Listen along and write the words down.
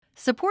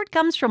Support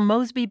comes from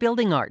Mosby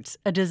Building Arts,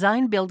 a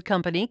design-build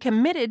company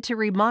committed to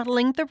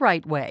remodeling the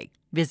right way.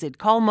 Visit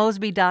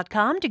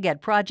callmosby.com to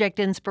get project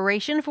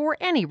inspiration for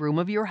any room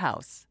of your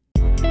house.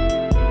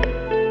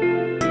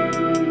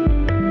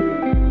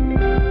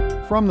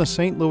 From the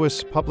St.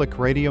 Louis Public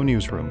Radio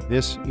Newsroom,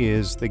 this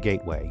is The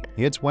Gateway.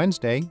 It's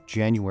Wednesday,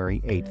 January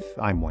 8th.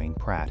 I'm Wayne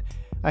Pratt.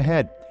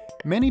 Ahead,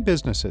 many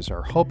businesses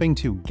are hoping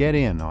to get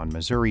in on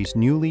Missouri's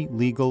newly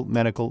legal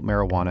medical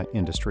marijuana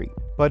industry,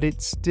 but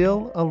it's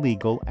still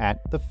illegal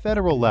at the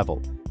federal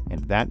level,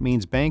 and that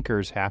means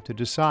bankers have to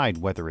decide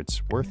whether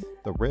it's worth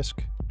the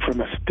risk. From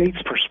a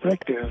state's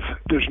perspective,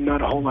 there's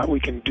not a whole lot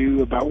we can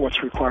do about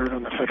what's required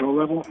on the federal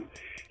level,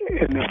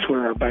 and that's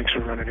where our banks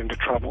are running into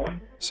trouble.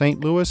 St.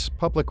 Louis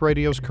Public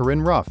Radio's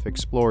Corinne Ruff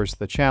explores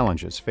the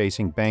challenges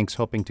facing banks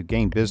hoping to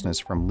gain business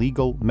from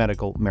legal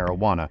medical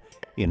marijuana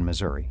in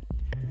Missouri.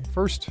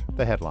 First,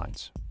 the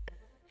headlines.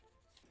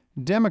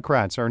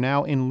 Democrats are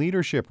now in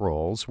leadership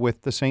roles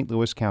with the St.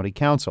 Louis County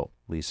Council.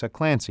 Lisa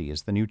Clancy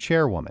is the new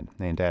chairwoman,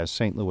 and as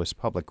St. Louis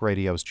Public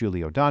Radio's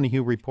Julie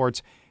O'Donoghue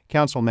reports,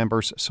 council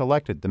members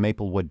selected the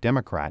Maplewood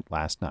Democrat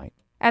last night.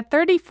 At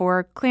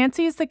 34,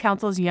 Clancy is the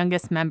council's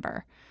youngest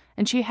member,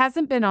 and she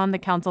hasn't been on the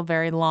council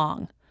very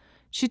long.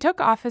 She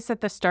took office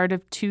at the start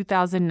of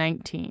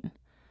 2019,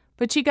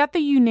 but she got the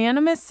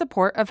unanimous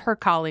support of her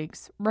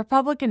colleagues,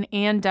 Republican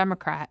and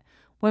Democrat,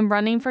 when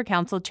running for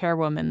council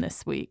chairwoman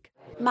this week.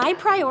 My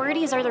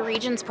priorities are the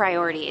region's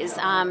priorities,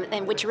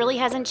 and which really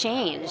hasn't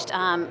changed.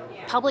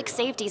 Public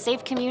safety,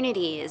 safe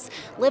communities,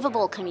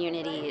 livable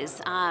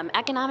communities,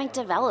 economic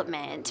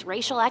development,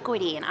 racial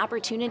equity and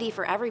opportunity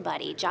for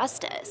everybody,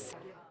 justice.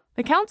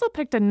 The council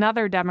picked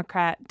another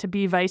Democrat to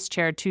be vice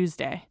chair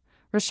Tuesday.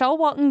 Rochelle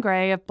Walton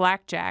Gray of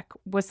Blackjack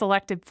was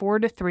selected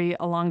 4-3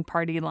 along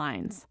party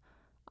lines.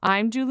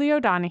 I'm Julie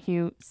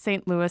O'Donoghue,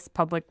 St. Louis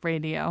Public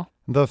Radio.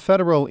 The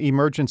Federal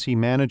Emergency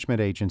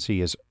Management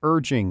Agency is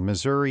urging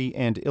Missouri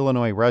and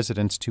Illinois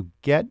residents to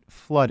get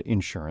flood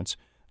insurance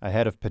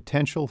ahead of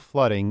potential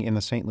flooding in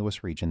the St.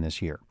 Louis region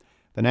this year.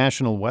 The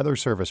National Weather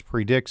Service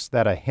predicts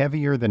that a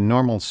heavier than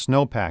normal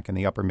snowpack in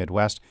the upper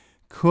Midwest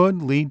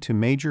could lead to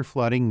major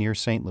flooding near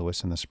St.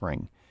 Louis in the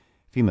spring.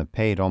 FEMA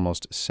paid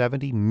almost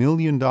 $70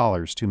 million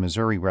to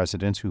Missouri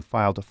residents who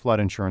filed flood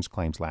insurance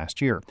claims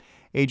last year.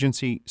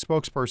 Agency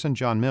spokesperson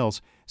John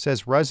Mills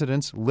says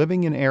residents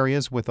living in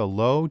areas with a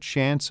low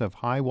chance of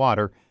high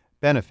water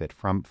benefit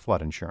from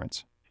flood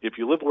insurance. If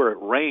you live where it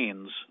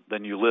rains,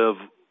 then you live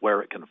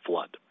where it can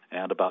flood.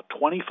 And about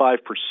 25%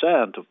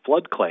 of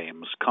flood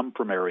claims come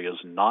from areas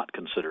not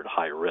considered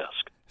high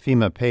risk.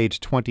 FEMA paid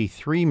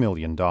 $23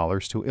 million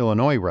to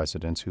Illinois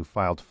residents who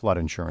filed flood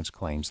insurance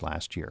claims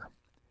last year.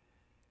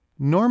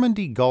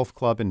 Normandy Golf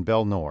Club in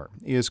Belle Noire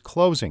is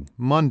closing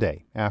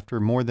Monday after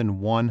more than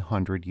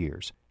 100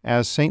 years.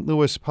 As St.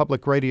 Louis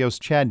Public Radio's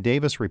Chad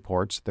Davis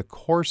reports, the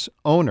course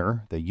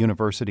owner, the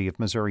University of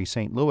Missouri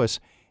St. Louis,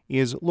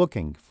 is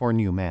looking for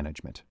new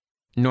management.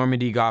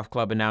 Normandy Golf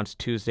Club announced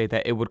Tuesday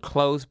that it would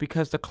close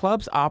because the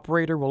club's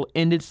operator will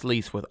end its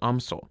lease with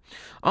UMSL.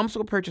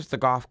 UMSL purchased the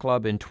golf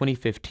club in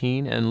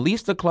 2015 and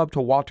leased the club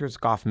to Walters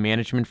Golf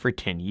Management for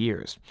 10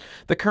 years.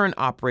 The current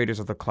operators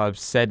of the club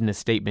said in a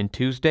statement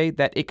Tuesday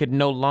that it could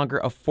no longer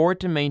afford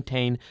to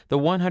maintain the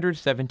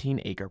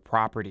 117-acre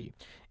property.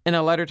 In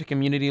a letter to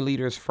community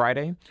leaders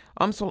Friday,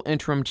 UMSL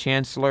interim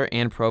chancellor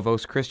and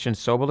provost Christian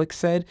Sobolik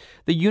said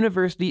the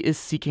university is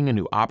seeking a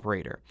new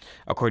operator.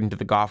 According to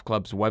the golf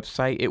club's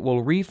website, it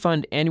will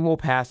refund annual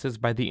passes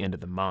by the end of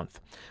the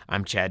month.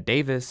 I'm Chad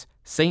Davis,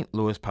 St.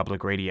 Louis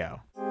Public Radio.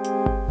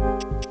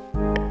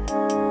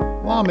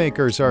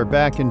 Lawmakers are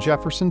back in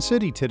Jefferson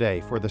City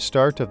today for the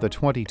start of the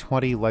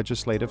 2020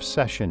 legislative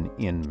session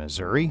in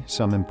Missouri.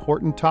 Some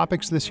important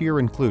topics this year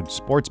include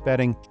sports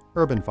betting,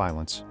 urban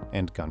violence,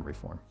 and gun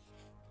reform.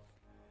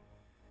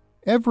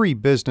 Every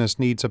business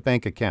needs a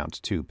bank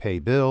account to pay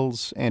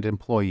bills and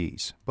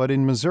employees, but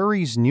in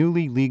Missouri's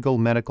newly legal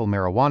medical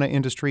marijuana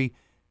industry,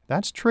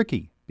 that's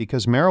tricky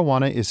because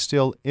marijuana is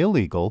still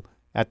illegal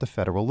at the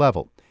federal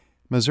level.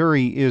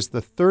 Missouri is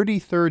the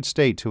 33rd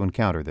state to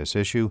encounter this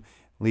issue,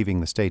 leaving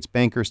the state's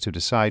bankers to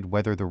decide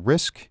whether the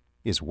risk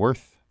is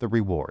worth the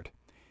reward.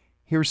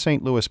 Here's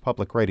St. Louis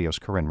Public Radio's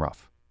Corinne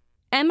Ruff.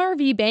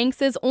 MRV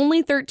Banks is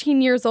only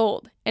 13 years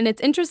old, and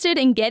it's interested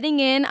in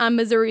getting in on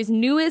Missouri's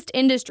newest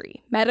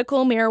industry,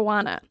 medical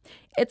marijuana.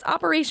 Its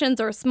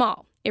operations are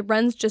small. It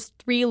runs just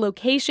 3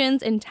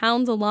 locations in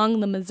towns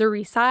along the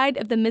Missouri side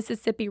of the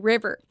Mississippi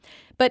River.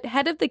 But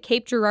head of the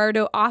Cape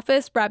Girardeau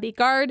office, Robbie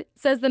Gard,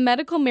 says the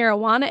medical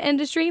marijuana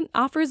industry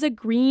offers a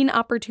green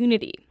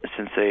opportunity.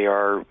 Since they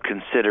are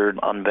considered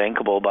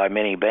unbankable by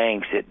many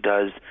banks, it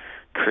does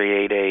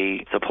create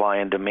a supply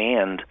and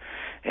demand,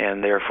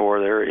 and therefore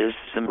there is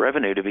some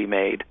revenue to be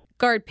made.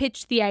 Gard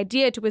pitched the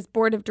idea to his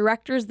board of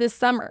directors this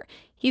summer.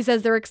 He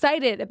says they're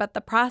excited about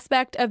the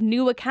prospect of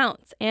new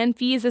accounts and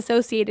fees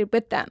associated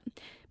with them.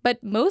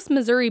 But most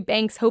Missouri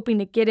banks hoping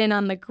to get in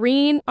on the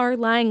green are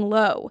lying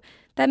low.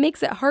 That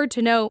makes it hard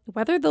to know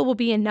whether there will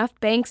be enough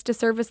banks to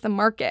service the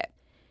market.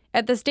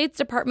 At the state's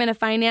Department of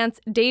Finance,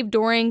 Dave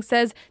Doring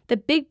says the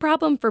big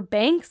problem for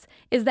banks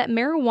is that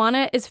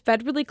marijuana is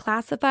federally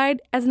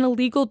classified as an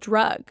illegal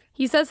drug.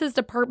 He says his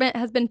department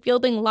has been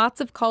fielding lots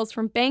of calls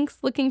from banks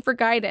looking for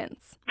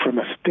guidance. From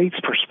a state's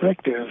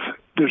perspective,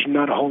 there's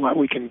not a whole lot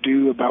we can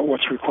do about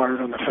what's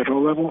required on the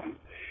federal level,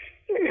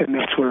 and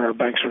that's where our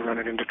banks are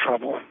running into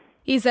trouble.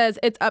 He says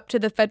it's up to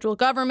the federal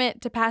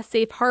government to pass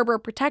safe harbor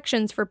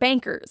protections for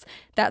bankers.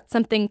 That's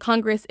something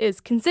Congress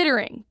is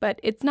considering, but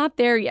it's not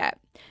there yet.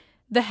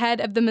 The head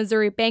of the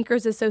Missouri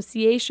Bankers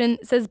Association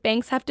says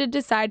banks have to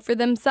decide for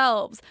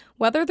themselves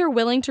whether they're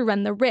willing to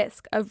run the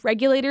risk of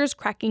regulators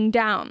cracking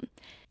down.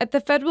 At the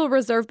Federal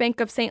Reserve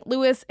Bank of St.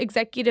 Louis,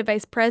 Executive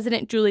Vice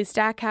President Julie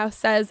Stackhouse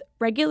says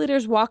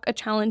regulators walk a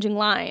challenging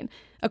line.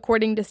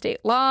 According to state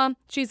law,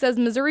 she says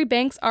Missouri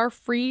banks are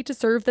free to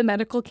serve the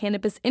medical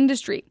cannabis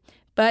industry.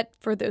 But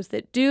for those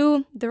that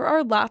do, there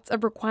are lots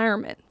of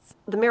requirements.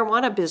 The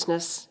marijuana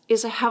business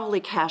is a heavily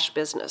cash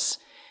business.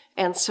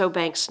 And so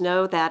banks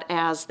know that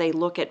as they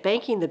look at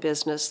banking the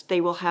business,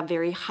 they will have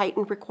very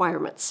heightened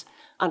requirements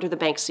under the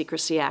Bank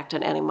Secrecy Act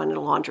and anti-money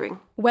laundering.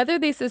 Whether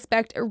they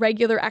suspect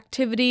irregular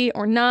activity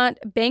or not,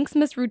 banks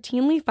must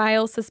routinely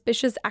file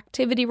suspicious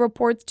activity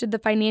reports to the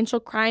Financial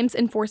Crimes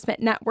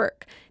Enforcement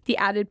Network. The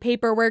added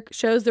paperwork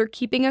shows they're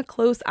keeping a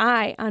close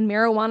eye on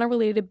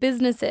marijuana-related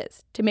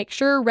businesses to make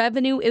sure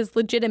revenue is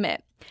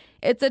legitimate.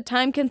 It's a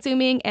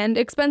time-consuming and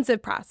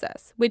expensive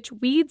process, which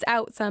weeds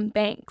out some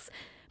banks.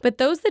 But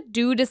those that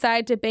do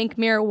decide to bank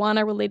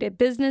marijuana-related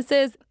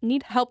businesses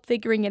need help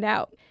figuring it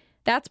out.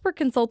 That's where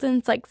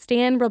consultants like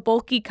Stan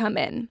Rabolke come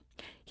in.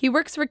 He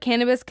works for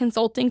cannabis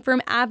consulting firm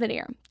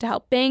Avenir to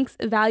help banks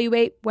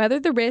evaluate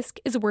whether the risk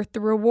is worth the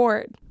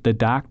reward. The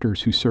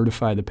doctors who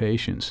certify the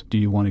patients, do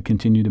you want to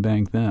continue to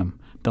bank them?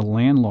 The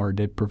landlord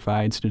that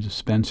provides the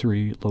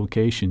dispensary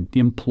location, the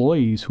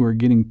employees who are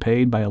getting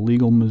paid by a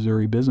legal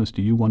Missouri business,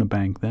 do you want to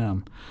bank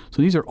them?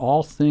 So these are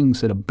all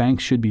things that a bank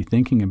should be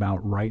thinking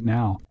about right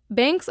now.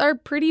 Banks are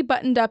pretty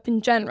buttoned up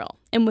in general,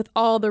 and with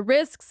all the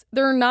risks,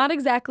 they're not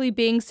exactly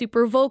being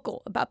super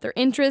vocal about their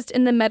interest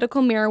in the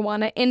medical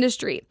marijuana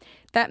industry.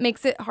 That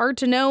makes it hard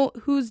to know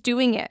who's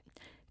doing it.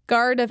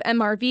 Gard of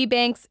MRV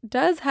Banks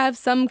does have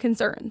some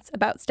concerns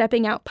about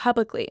stepping out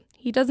publicly.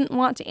 He doesn't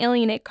want to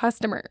alienate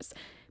customers.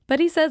 But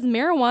he says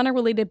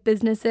marijuana-related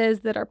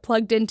businesses that are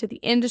plugged into the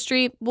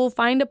industry will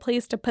find a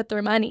place to put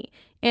their money,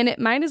 and it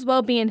might as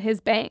well be in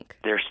his bank.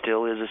 There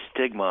still is a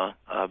stigma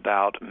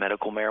about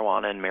medical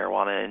marijuana and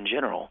marijuana in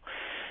general,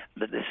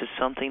 but this is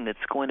something that's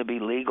going to be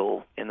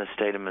legal in the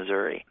state of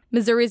Missouri.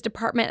 Missouri's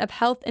Department of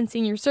Health and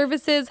Senior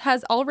Services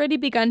has already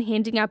begun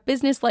handing out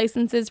business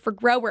licenses for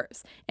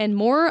growers, and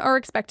more are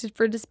expected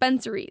for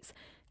dispensaries.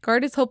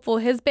 Gard is hopeful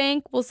his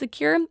bank will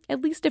secure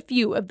at least a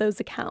few of those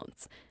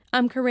accounts.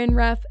 I'm Corinne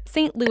Ruff,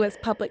 St. Louis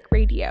Public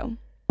Radio.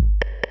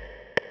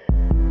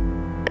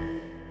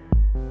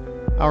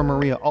 Our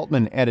Maria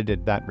Altman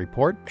edited that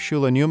report.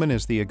 Shula Newman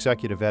is the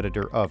executive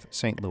editor of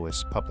St.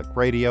 Louis Public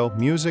Radio.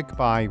 Music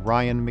by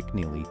Ryan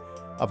McNeely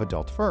of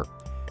Adult Fur.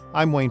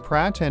 I'm Wayne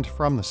Pratt, and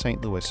from the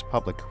St. Louis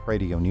Public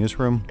Radio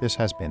newsroom, this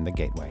has been The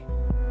Gateway.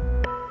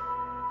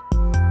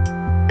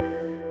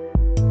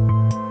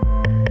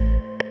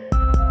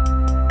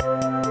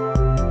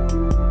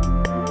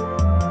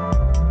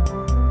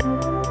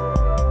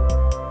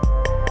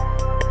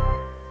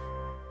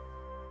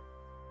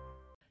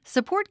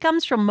 Support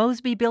comes from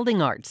Mosby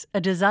Building Arts, a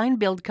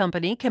design-build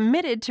company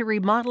committed to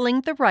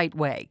remodeling the right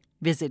way.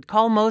 Visit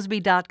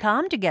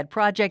callmosby.com to get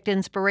project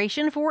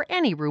inspiration for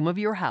any room of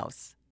your house.